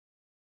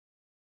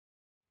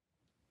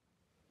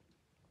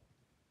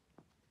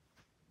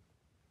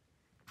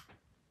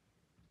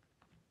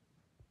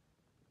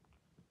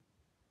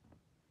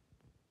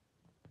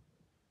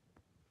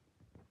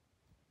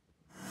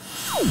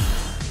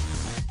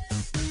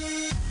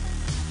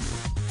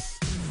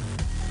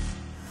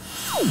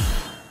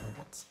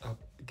What's up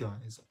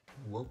guys,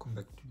 welcome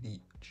back to the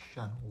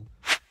channel.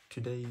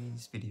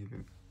 Today's video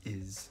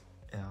is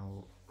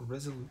our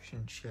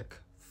resolution check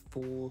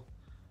for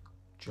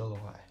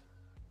July.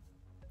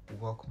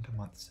 Welcome to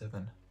month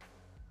 7.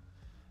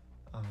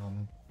 Now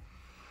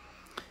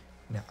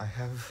I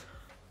have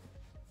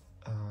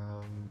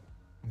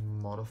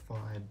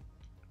modified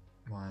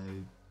my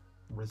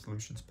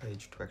resolutions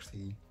page to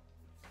actually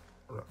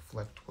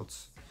reflect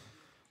what's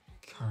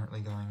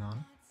currently going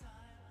on.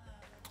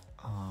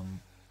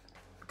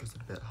 Because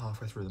at about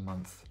halfway through the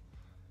month,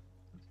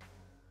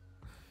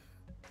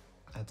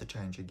 I had to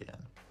change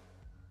again,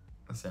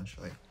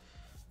 essentially.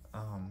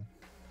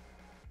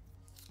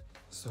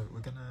 So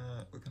we're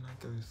gonna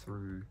go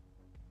through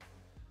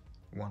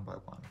one by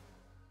one.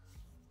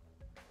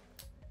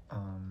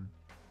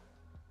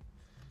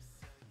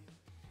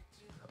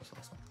 That was the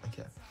last one.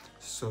 Okay,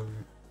 so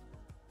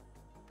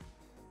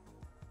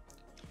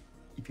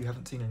if you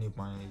haven't seen any of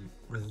my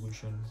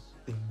resolution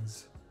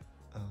things,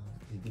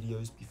 the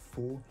videos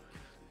before,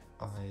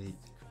 I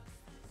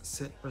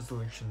set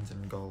resolutions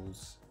and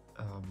goals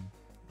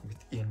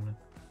within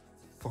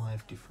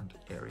 5 different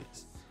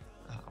areas.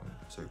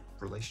 So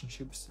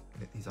relationships,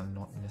 these are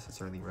not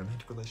necessarily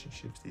romantic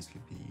relationships, these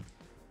could be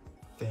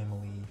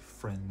family,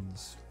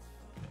 friends,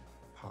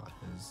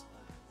 partners,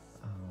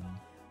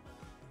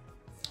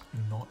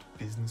 not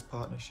business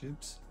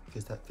partnerships,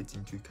 because that fits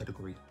into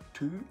category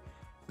 2,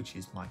 which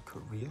is my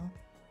career.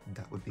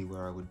 That would be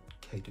where I would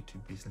cater to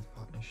business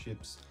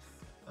partnerships,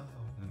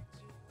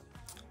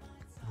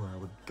 where I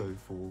would go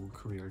for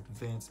career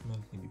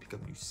advancement, maybe pick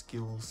up new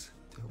skills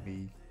to help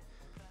me,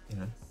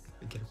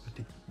 get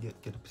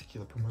a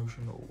particular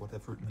promotion or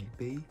whatever it may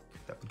be.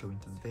 That would go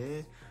into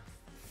there.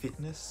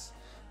 Fitness,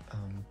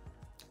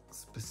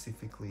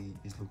 specifically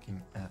is looking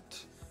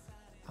at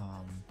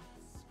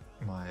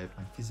my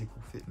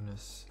physical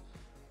fitness.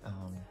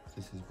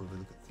 This is where we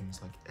look at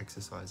things like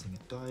exercising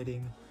and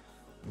dieting.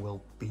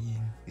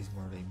 Well-being is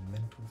more of a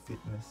mental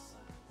fitness.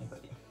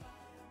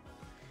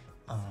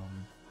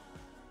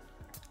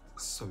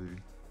 So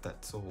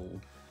that's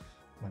all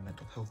my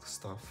mental health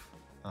stuff.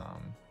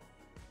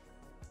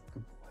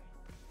 Good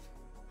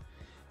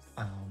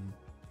boy.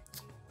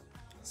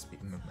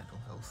 Speaking of mental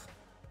health,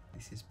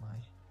 this is my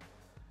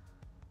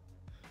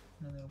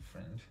little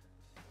friend.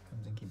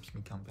 Comes and keeps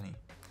me company.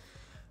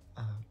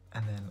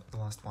 And then the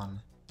last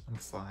one,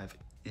 number 5,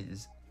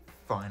 is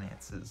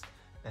finances.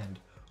 And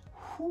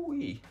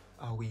hooey,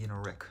 are we in a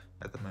wreck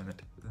at the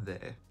moment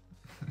there.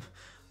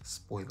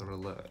 Spoiler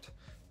alert.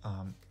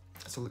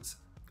 So let's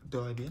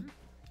dive in.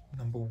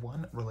 Number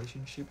 1,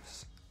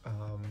 relationships.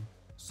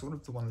 Sort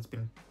of the one that's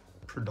been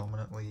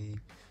predominantly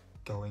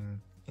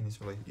going in this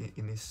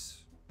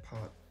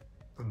part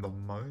the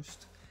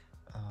most,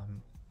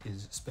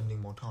 is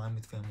spending more time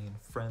with family and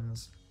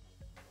friends.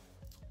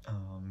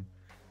 And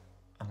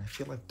I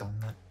feel I've done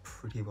that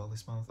pretty well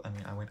this month. I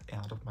mean, I went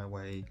out of my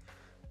way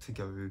to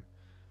go and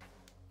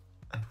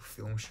do a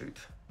film shoot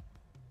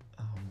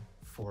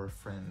for a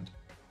friend.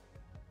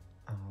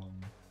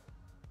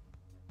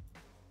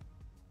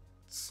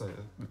 So,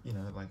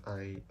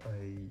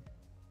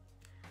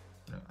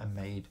 I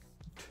made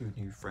 2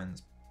 new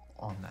friends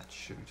on that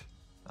shoot.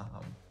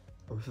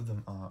 Both of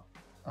them are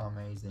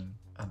amazing,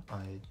 and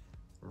I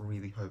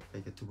really hope I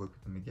get to work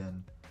with them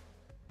again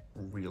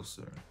real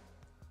soon.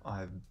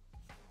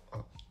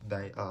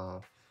 They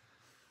are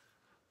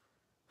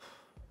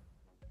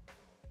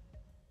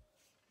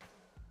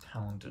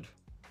talented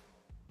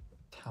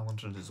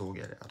as all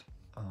get out.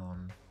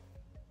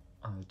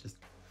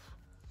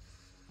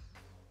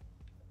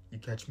 You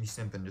catch me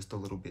simping just a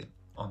little bit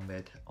on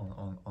their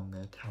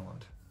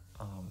talent,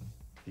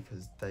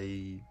 because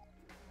they,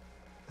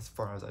 as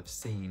far as I've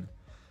seen,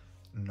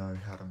 know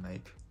how to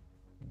make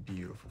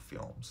beautiful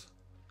films.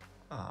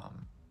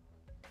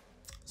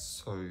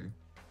 So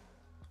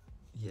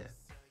yeah,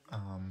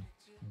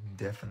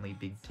 definitely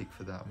big tick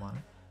for that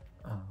one.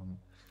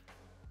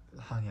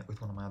 Hung out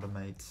with one of my other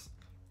mates.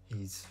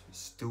 He's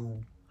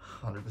still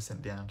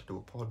 100% down to do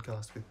a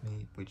podcast with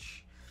me,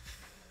 which,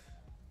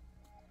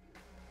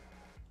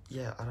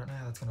 yeah, I don't know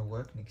how that's going to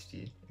work next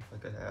year if I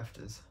go to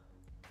AFTRS.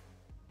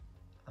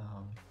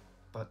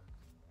 But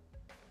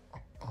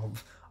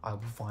I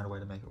will find a way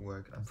to make it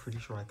work. I'm pretty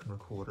sure I can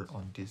record it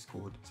on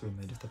Discord, so we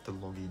may just have to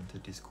log into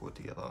Discord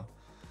together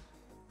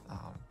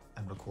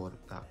and record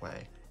it that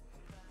way.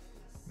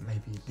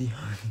 Maybe the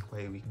only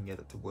way we can get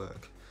it to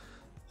work.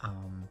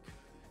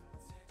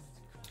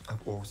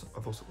 I've also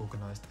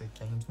organised a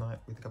games night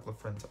with a couple of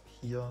friends up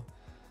here.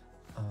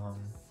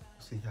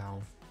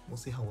 We'll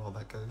see how well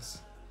that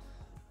goes.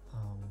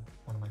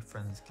 One of my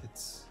friends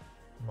gets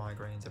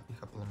migraines every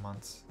couple of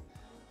months,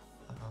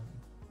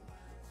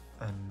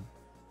 and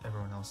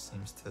everyone else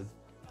seems to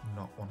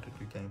not want to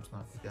do games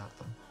night without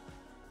them.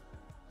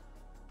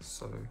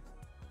 So,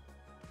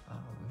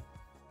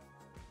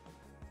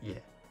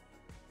 yeah,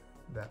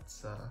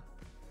 that's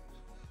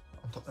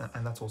on top,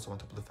 and that's also on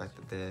top of the fact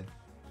that they're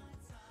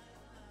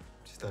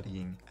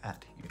studying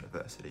at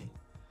university.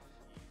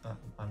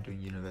 I'm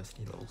doing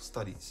university level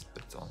studies,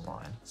 but it's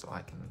online, so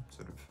I can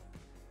sort of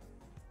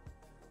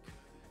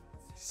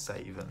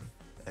save and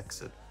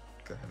exit,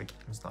 go have a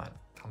games night,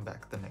 come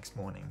back the next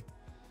morning,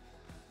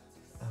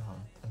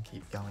 and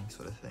keep going,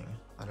 sort of thing.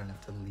 I don't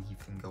have to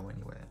leave and go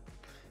anywhere.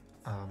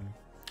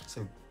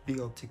 So big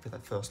old tick for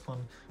that first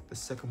one. The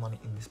second one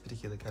in this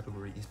particular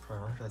category is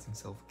prioritizing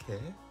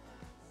self-care,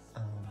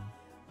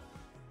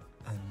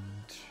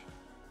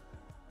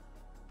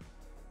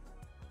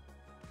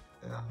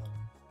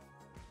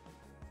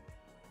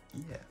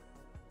 yeah.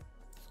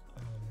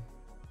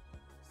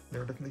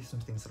 There are definitely some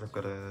things that I've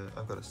got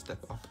to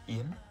step up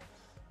in,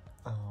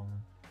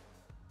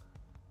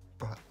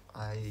 but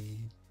I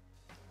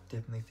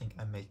definitely think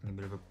I'm making a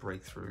bit of a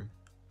breakthrough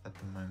at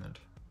the moment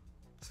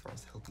as far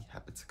as healthy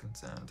habits are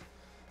concerned.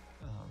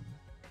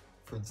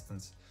 For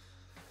instance,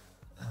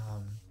 I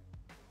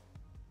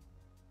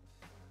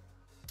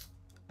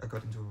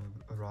got into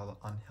a rather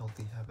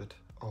unhealthy habit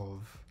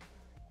of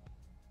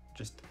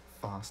just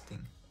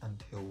fasting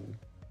until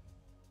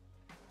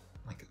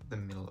like the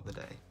middle of the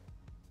day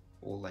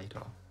or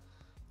later,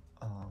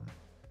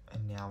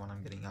 and now when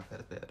I'm getting up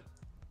out of bed,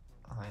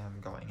 I am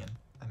going in,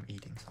 I'm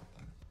eating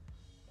something.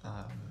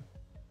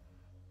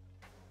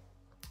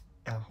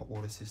 Our hot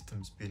water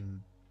system's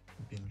been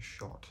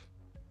shot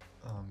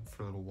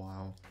for a little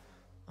while,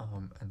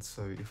 and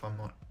so if I'm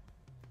not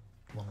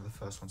one of the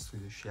first ones through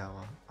the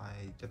shower,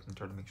 I definitely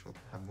try to make sure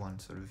I have one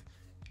sort of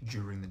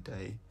during the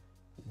day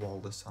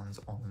while the sun's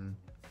on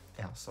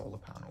our solar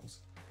panels,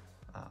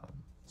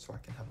 so I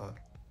can have a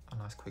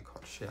nice quick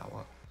hot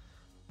shower,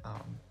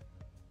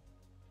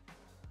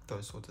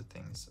 those sorts of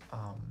things.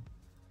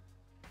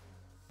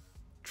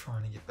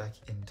 Trying to get back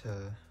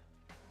into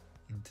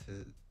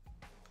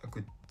a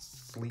good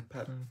sleep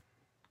pattern.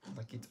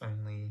 Like, it's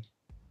only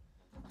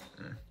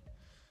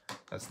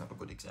that's not a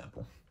good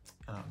example.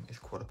 It's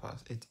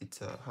it's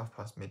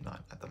 1/2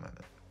 midnight at the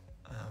moment.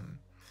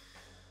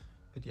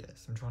 But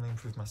yes, I'm trying to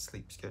improve my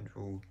sleep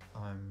schedule.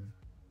 I'm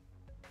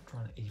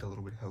trying to eat a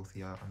little bit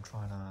healthier. I'm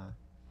trying to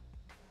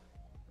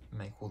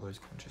make all those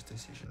conscious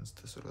decisions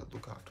to sort of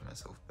look after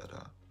myself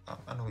better.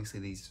 And obviously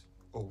these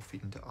all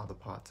fit into other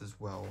parts as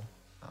well.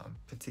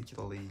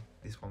 Particularly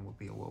this one would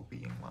be a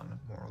well-being one,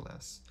 more or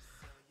less.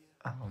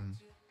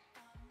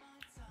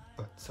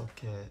 But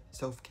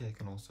self-care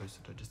can also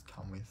sort of just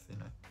come with, you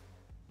know,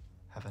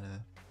 having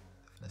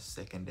a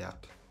second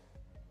out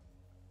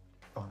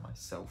by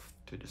myself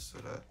to just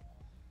sort of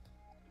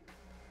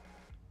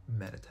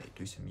meditate,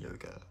 do some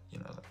yoga, you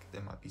know, like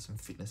there might be some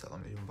fitness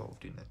element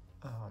involved in it.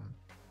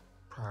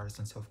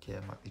 Prioritizing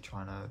self-care might be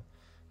trying to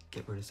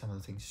get rid of some of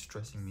the things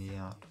stressing me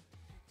out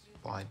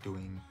by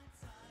doing,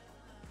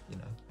 you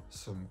know,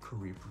 some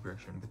career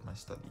progression with my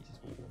studies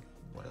or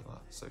whatever.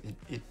 So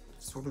it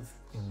sort of,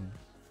 in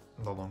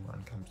the long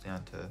run, comes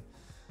down to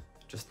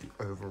just the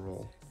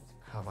overall,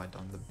 have I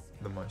done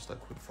the most I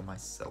could for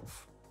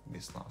myself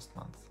this last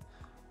month?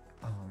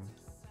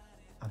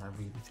 And I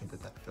really think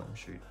that film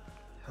shoot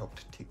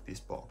helped tick this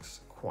box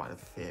quite a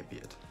fair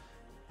bit,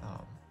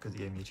 because it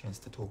gave me a chance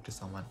to talk to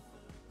someone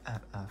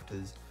at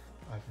afters.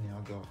 I've now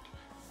got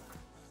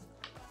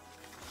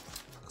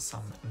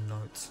some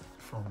notes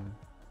from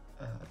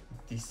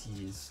this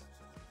year's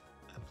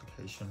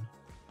application,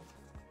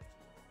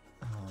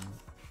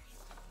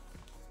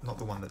 not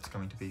the one that's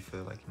going to be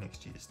for like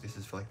next year's. This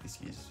is for like this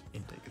year's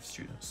intake of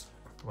students,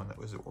 the one that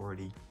was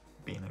already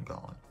been and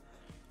gone.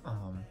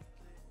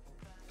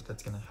 But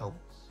that's going to help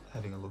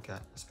having a look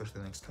at, especially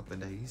the next couple of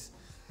days.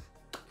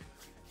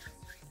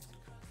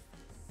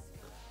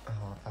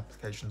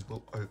 Applications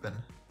will open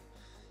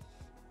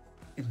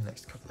in the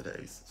next couple of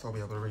days, so I'll be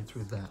able to read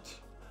through that,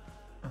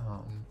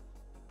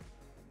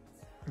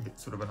 get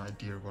sort of an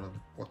idea of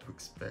what to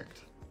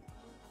expect,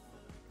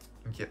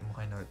 and get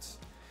my notes,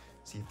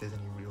 see if there's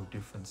any real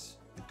difference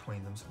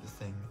between them, sort of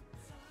thing.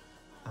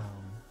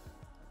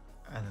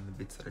 And then the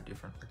bits that are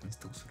different, I can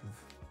still sort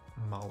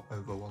of mull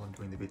over while I'm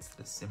doing the bits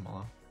that are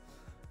similar.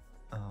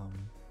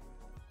 And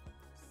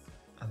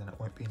then it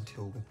won't be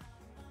until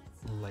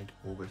late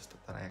August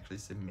that I actually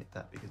submit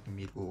that, because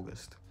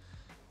mid-August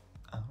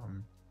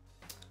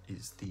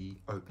is the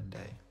open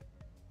day.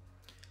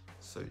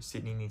 So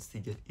Sydney needs to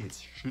get its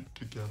shit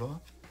together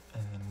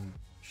and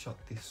shut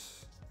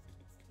this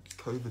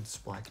COVID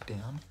spike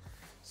down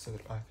so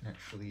that I can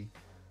actually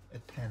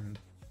attend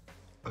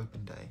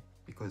open day,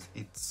 because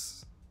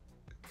it's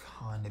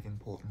kind of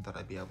important that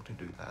I be able to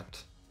do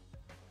that.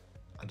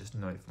 I just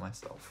know for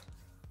myself.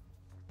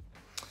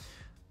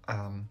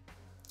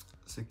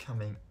 So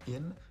coming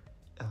in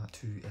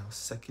to our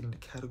second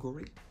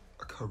category,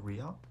 a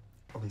career.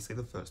 Obviously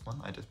the first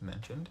one I just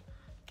mentioned.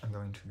 I'm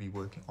going to be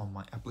working on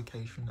my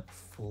application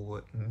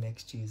for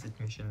next year's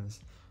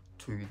admissions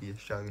to the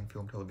Australian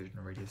Film, Television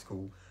and Radio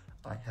School.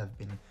 I have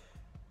been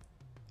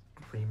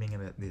dreaming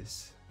about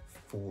this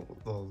for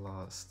the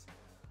last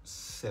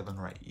 7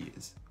 or 8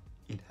 years.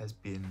 It has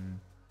been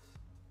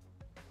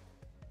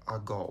a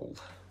goal.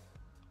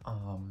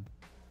 And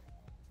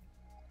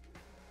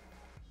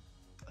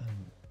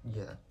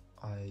yeah,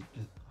 I'm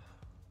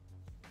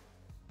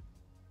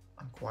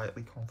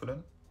quietly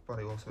confident, but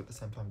I also at the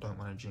same time don't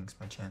want to jinx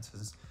my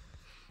chances.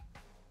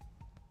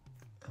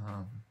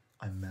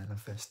 I'm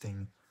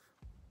manifesting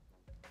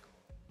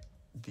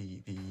the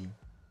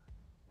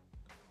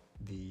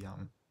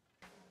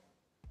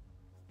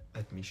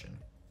admission.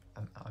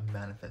 I'm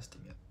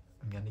manifesting it.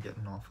 I'm going to get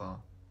an offer.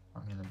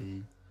 I'm going to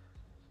be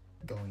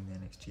going there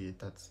next year.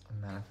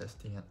 I'm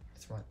manifesting it.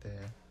 It's right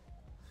there.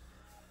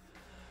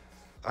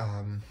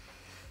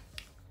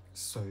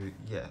 So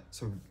yeah,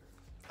 so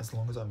as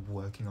long as I'm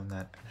working on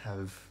that and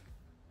have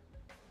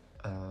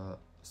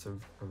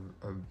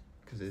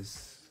because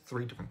there's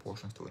 3 different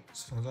portions to it.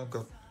 So as long as I've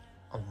got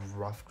a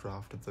rough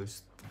draft of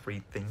those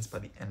 3 things by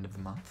the end of the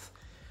month,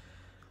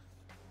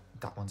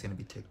 that one's going to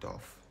be ticked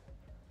off.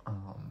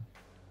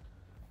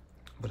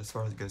 But as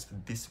far as it goes for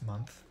this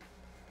month,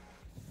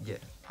 yeah,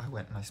 I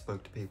went and I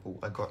spoke to people.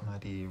 I got an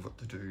idea of what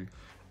to do.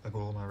 I got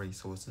all my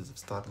resources. I've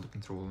started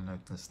looking through all the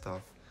notes and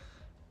stuff.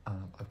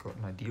 I've got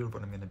an idea of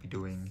what I'm going to be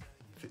doing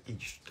for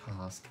each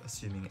task,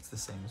 assuming it's the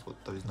same as what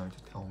those notes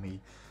tell me.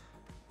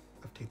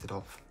 I've ticked it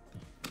off.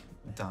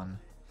 Done.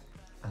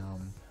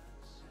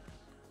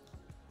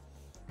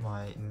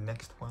 My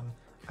next one,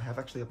 I have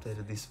actually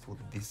updated this for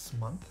this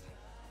month,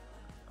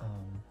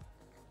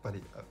 but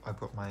I've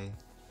got my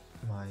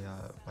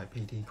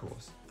PT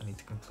course. I need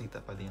to complete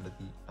that by the end of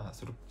the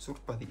sort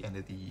of by the end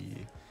of the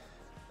year,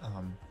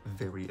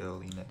 very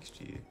early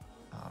next year,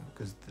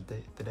 because the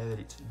day that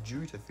it's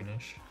due to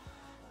finish,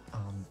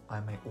 I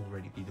may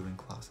already be doing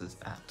classes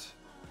at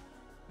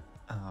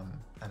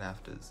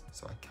afters,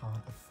 so I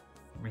can't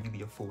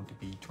really afford to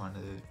be trying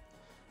to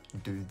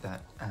do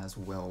that as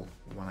well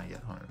when I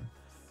get home.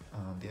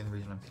 The only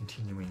reason I'm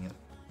continuing it,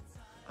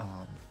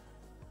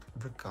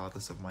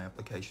 regardless of my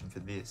application for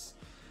this,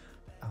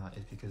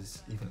 is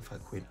because even if I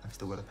quit, I've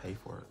still got to pay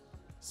for it.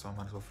 So I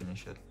might as well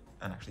finish it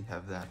and actually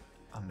have that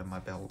under my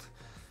belt,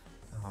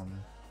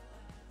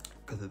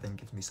 because it then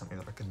gives me something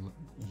that I can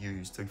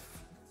use to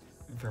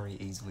very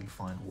easily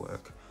find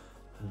work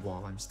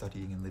while I'm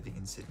studying and living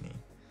in Sydney.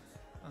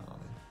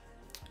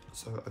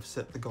 So I've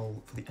set the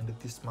goal for the end of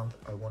this month.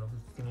 I want to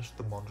finish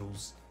the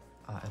modules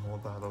and all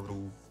the other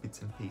little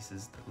bits and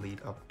pieces that lead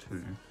up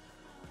to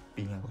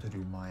being able to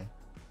do my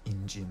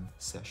in-gym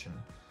session.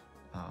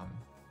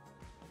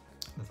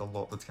 There's a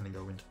lot that's going to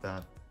go into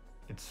that.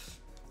 It's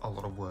a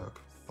lot of work,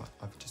 but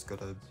I've just got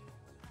to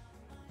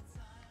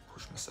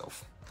push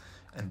myself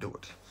and do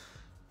it.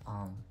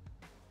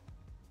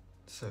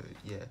 So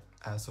yeah,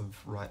 as of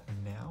right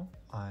now,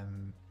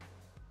 I'm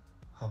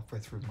halfway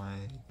through my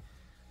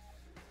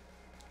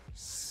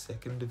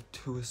second of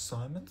 2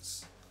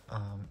 assignments,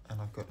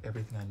 and I've got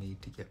everything I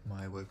need to get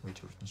my working with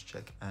children's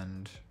check,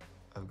 and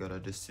I've got to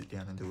just sit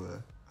down and do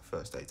a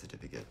first aid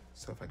certificate.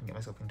 So if I can get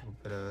myself into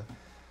a better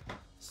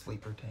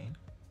sleep routine,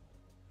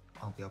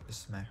 I'll be able to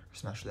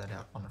smash that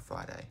out on a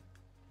Friday,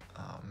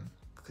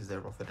 because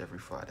they're offered every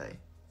Friday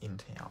in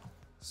town.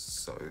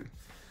 So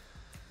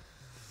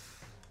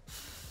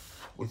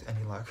with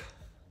any luck,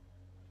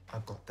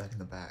 I've got that in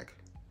the bag.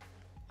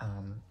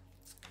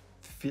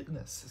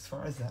 Fitness, as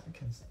far as that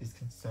is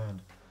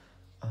concerned,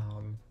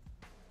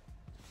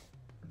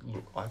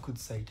 look, I could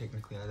say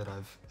technically that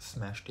I've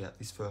smashed out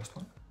this first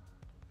one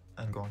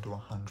and gone to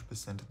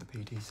 100% of the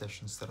PT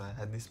sessions that I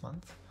had this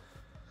month.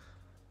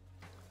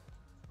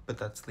 But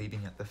that's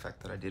leaving out the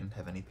fact that I didn't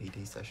have any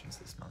PT sessions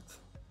this month.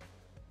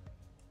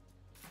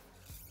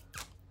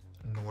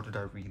 Nor did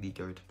I really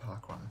go to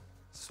parkrun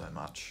so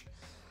much.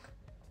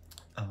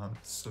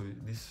 So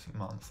this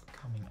month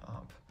coming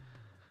up,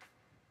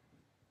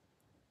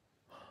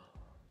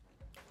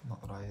 not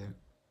that I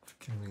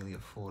can really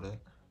afford it,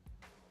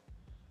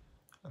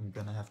 I'm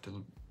gonna have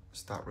to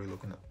start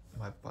re-looking at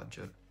my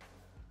budget.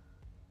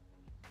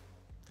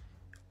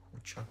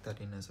 We'll chuck that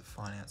in as a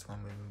finance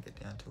one when we get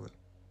down to it.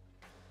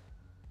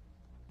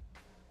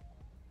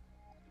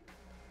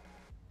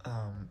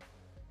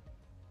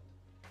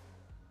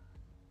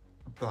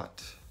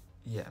 But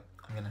yeah,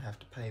 I'm gonna have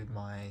to pay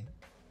my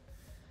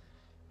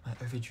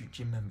overdue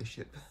gym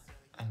membership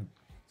and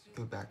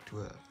go back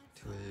to a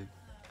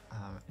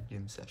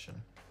gym session,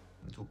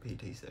 to a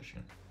PT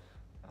session,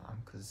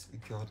 because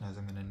God knows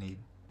I'm gonna need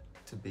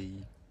to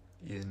be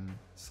in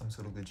some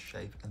sort of good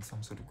shape and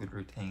some sort of good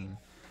routine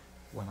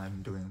when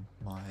I'm doing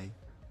my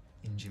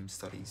in-gym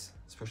studies,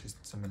 especially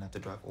since I'm gonna have to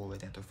drive all the way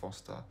down to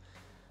Foster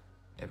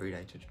every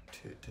day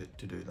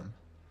to do them.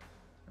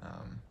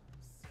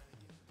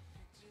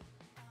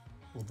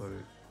 Although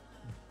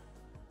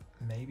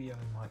maybe I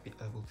might be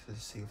able to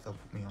see if they'll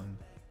put me on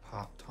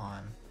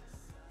part-time,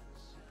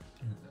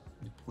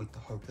 with the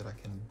hope that I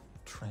can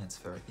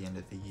transfer at the end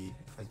of the year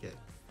if I get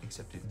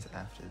accepted into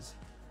afters.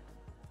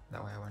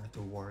 That way I won't have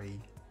to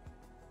worry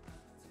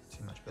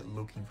too much about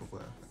looking for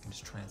work. I can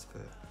just transfer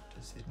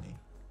to Sydney.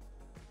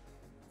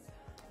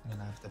 I'm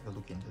gonna have to have a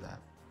look into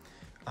that.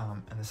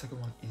 And the second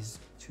one is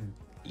to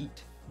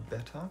eat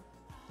better.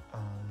 I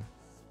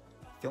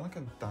feel like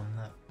I've done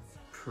that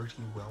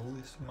pretty well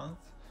this month.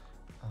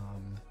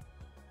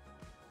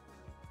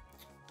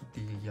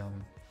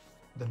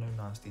 The No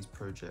Nasties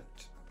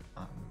project,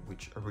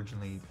 which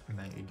originally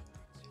made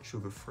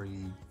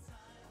sugar-free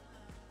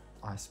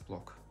ice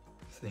block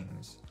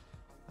things,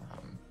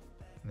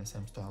 in the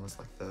same style as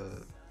like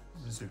the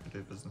Super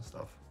Dupers and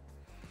stuff.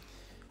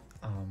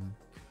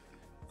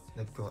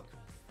 They've got,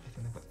 I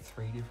think they've got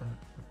 3 different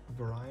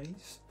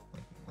varieties,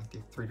 like they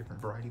have 3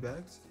 different variety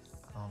bags,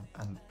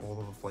 and all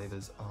of the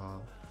flavors are,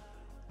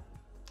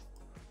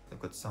 they've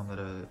got some that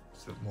are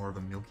sort of more of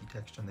a milky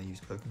texture and they use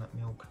coconut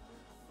milk,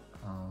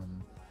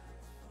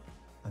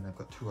 and they've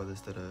got 2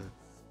 others that are,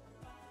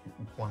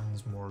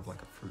 one's more of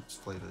like a fruits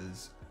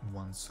flavors,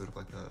 one's sort of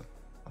like a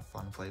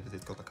fun flavor.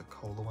 It's got like a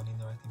cola one in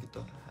there, I think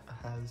it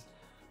has.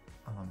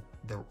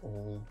 They're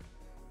all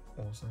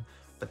awesome,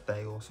 but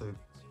they also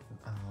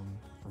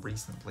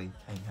recently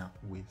came out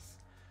with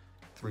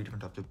 3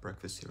 different types of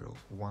breakfast cereals.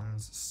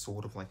 One's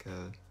sort of like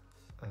a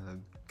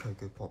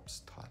Cocoa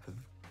Pops type of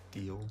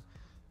deal,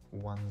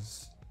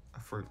 one's a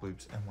Fruit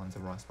Loops, and one's a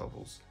Rice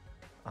Bubbles.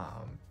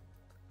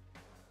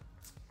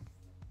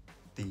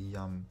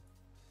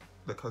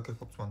 The Cocoa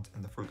Pops ones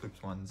and the Fruit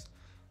Loops ones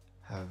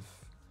have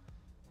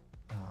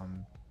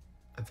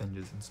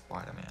Avengers and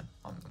Spider-Man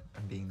on them,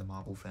 and being the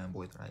Marvel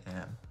fanboy that I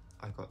am,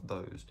 I got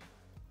those.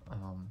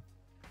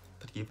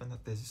 But given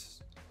that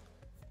there's,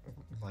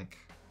 like,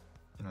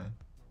 you know,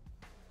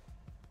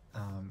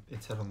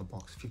 it said on the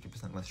box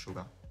 50% less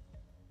sugar,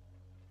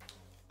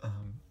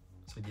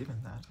 so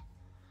given that,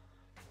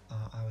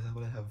 I was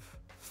able to have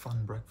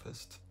fun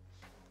breakfast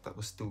that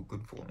was still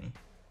good for me.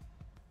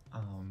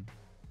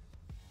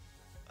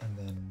 And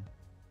then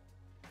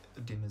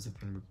the dinners have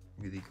been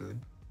really good,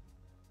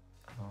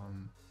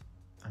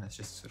 and it's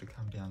just sort of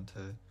come down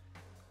to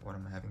what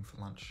am I having for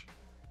lunch.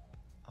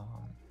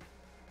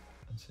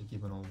 And so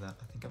given all that,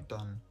 I think I've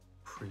done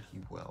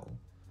pretty well.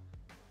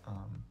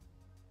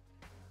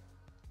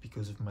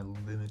 Because of my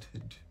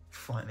limited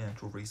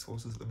financial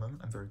resources at the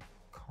moment, I'm very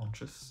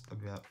conscious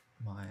about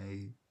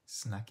my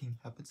snacking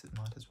habits at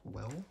night as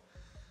well.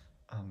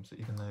 So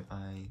even though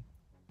I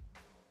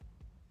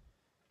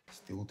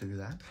still do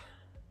that,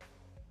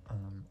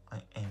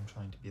 I am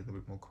trying to be a little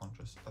bit more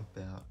conscious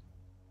about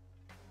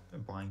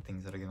buying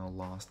things that are going to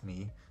last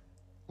me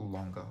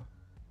longer,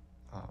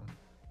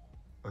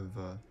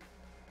 over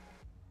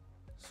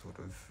sort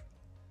of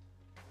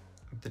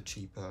the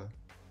cheaper,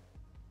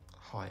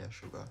 higher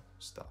sugar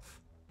stuff.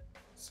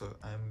 So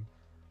I'm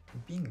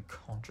being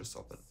conscious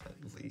of it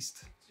at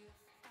least.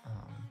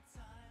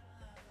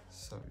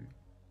 So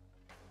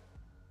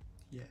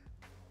yeah,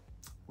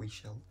 we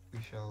shall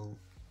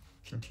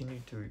continue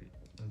to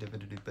endeavour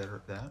to do better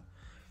at that.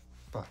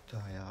 But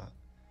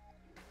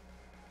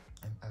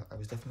I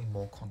was definitely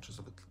more conscious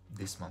of it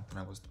this month than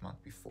I was the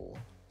month before.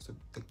 So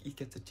it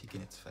gets a tick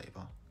in its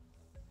favour.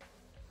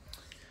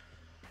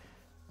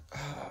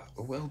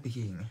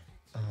 Well-being.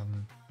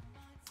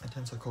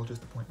 Attend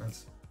psychologist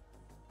appointments.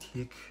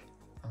 Tick.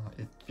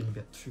 It's been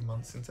about 2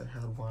 months since I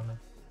had one.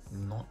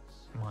 Not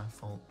my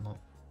fault, not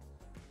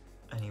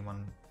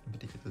anyone in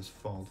particular's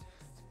fault.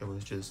 It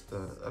was just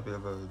a bit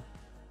of a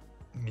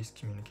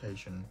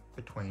miscommunication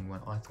between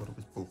when I thought it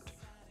was booked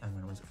and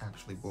when it was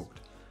actually booked,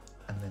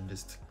 and then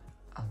just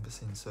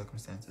unforeseen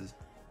circumstances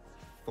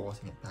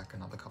forcing it back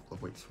another couple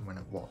of weeks from when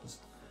it was.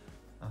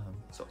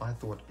 So I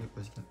thought it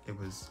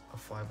was a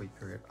 5-week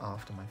period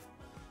after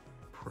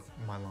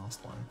my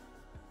last one.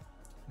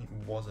 It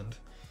wasn't.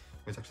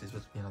 It was actually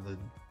supposed to be another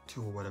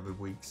 2 or whatever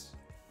weeks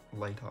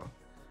later,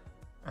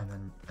 and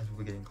then as we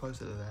were getting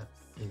closer to that,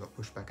 it got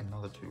pushed back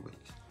another 2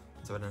 weeks.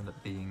 So it ended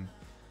up being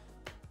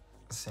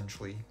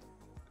essentially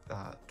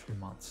 2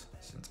 months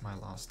since my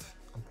last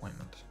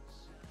appointment.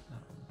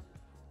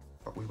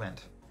 But we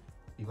went,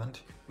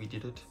 we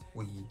did it,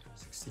 we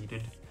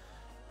succeeded.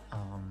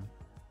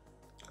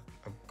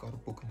 I've got to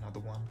book another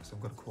one, so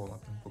I've got to call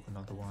up and book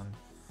another one.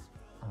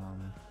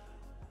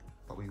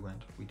 But we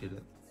went, we did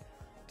it.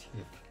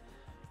 Tick.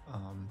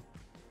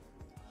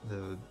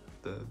 The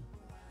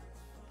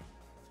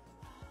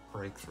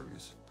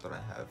breakthroughs that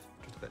I have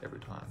just about every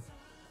time.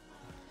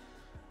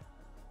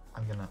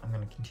 I'm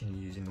gonna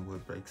continue using the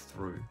word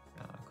breakthrough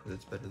because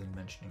it's better than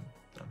mentioning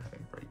that I'm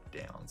having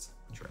breakdowns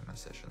during my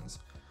sessions.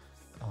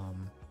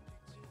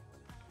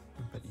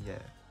 But yeah,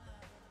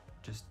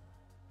 just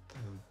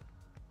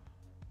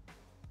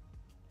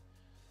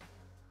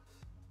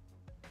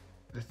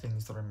the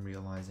things that I'm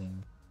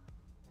realizing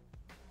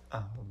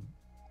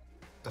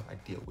that I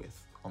deal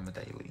with on the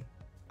daily,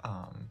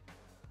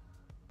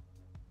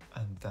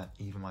 and that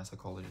even my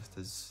psychologist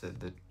has said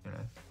that, you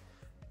know,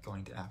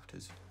 going to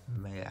AFTRS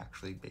may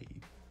actually be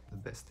the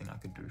best thing I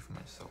could do for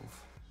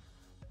myself,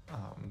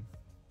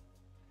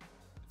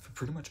 for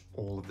pretty much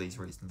all of these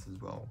reasons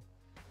as well.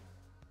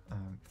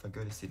 If I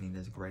go to Sydney,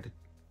 there's a greater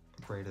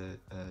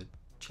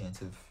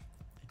chance of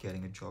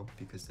getting a job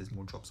because there's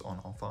more jobs on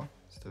offer,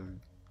 so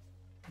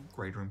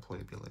greater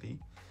employability.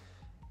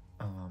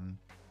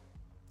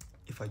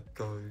 If I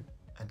go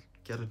and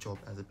get a job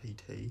as a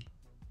PT,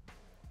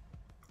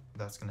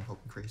 that's going to help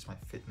increase my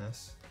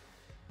fitness.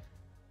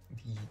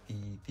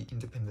 The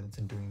independence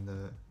in doing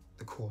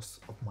the course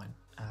of my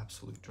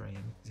absolute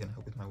dream is going to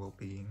help with my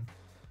well-being.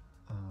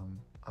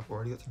 I've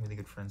already got some really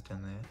good friends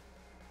down there,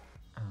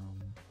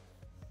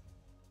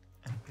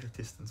 of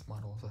distance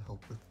might also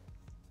help with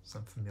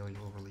some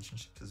familial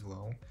relationships as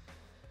well.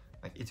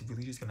 Like, it's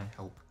really just going to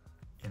help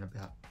in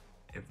about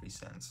every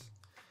sense.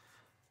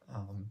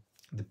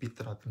 The bit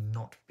that I've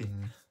not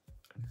been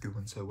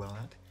doing so well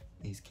at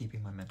is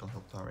keeping my mental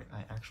health diary.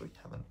 I actually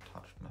haven't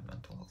touched my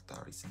mental health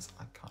diary since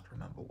I can't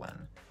remember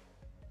when.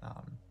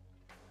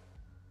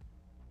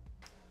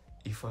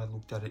 If I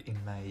looked at it in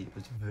May, it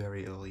was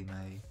very early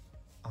May.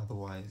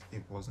 Otherwise,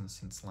 it wasn't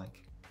since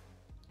like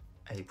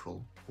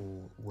April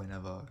or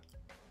whenever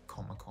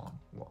Comic-Con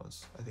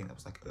was. I think that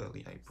was like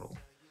early April.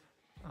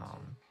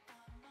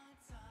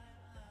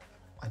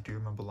 I do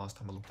remember last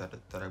time I looked at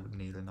it that I would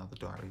need another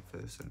diary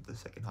for sort of the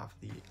second half of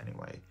the year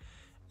anyway,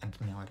 and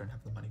now I don't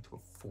have the money to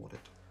afford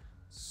it.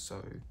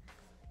 So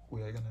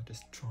we are gonna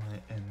just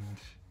try and,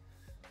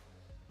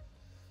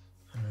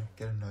 I don't know,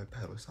 get a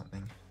notepad or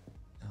something.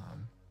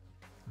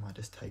 I might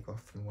just take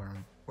off from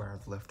where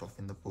I've left off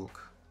in the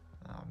book,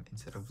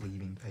 instead of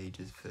leaving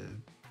pages for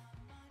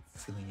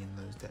filling in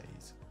those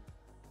days.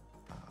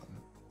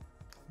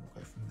 We'll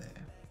go from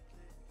there.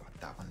 But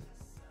that one,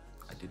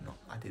 I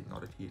did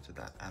not adhere to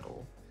that at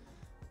all.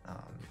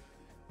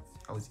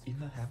 I was in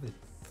the habit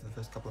for the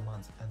first couple of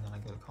months, and then I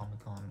go to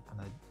Comic-Con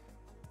and I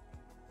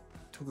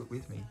took it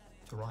with me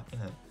to write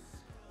in it,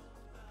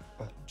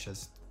 but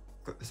just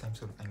got the same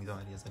sort of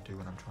anxiety as I do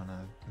when I'm trying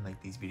to make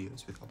these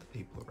videos with other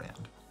people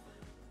around.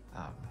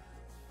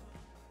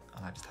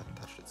 And I just haven't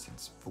touched it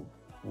since, for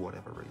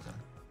whatever reason.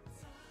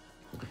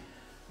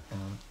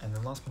 And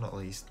then last but not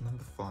least,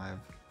 number 5,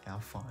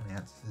 our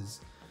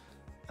finances.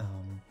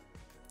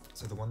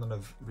 So the one that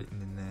I've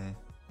written in there,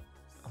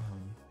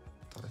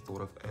 that I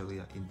thought of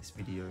earlier in this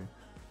video,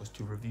 was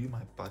to review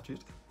my budget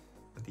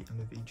at the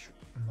end of each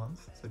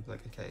month. So be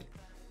like, okay,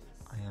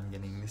 I am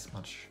getting this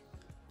much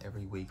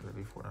every week or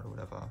every fortnight or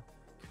whatever.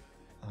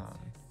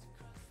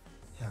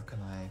 How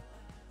can I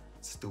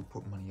still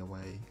put money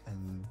away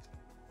and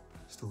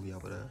still be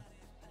able to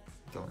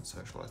go and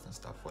socialize and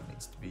stuff? What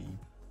needs to be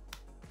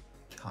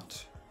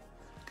cut,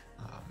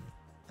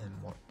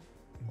 and what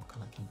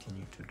can I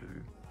continue to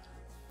do?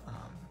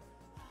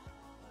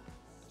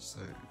 So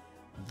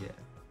yeah,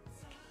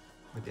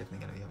 we're definitely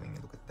going to be having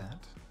a look at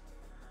that.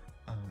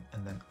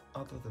 And then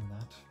other than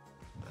that,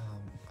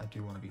 I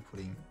do want to be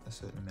putting a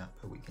certain amount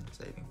per week into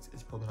savings.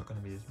 It's probably not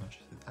going to be as much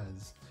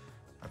as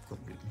I've got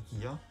written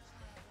here,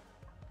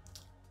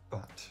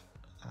 but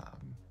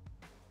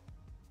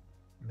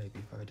maybe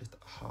if I just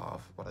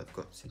halve what I've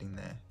got sitting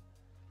there,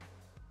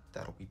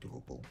 that'll be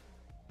doable.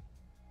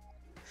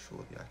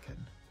 Surely I can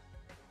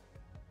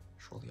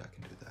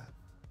do that.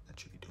 That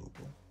should be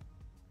doable.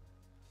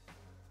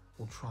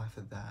 We'll try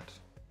for that.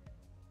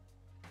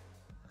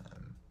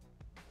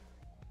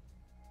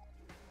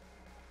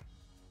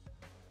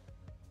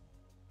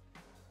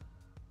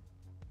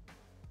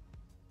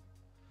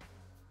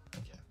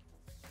 Okay.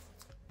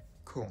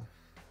 Cool.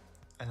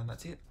 And then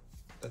that's it.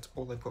 That's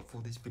all I've got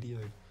for this video.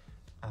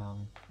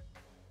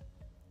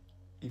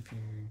 If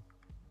you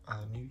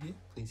are new here,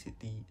 please hit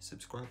the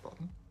subscribe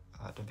button.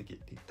 Don't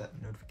forget to hit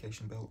that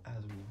notification bell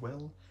as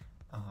well,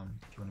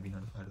 if you want to be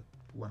notified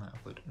when I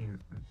upload new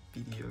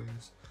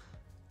videos.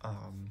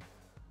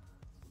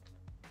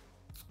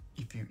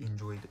 If you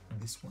enjoyed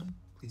this one,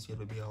 please give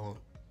it a big old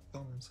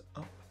thumbs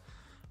up.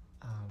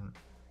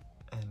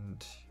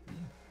 And yeah,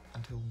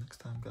 until next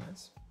time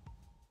guys,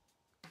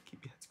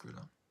 keep your head screwed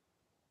on.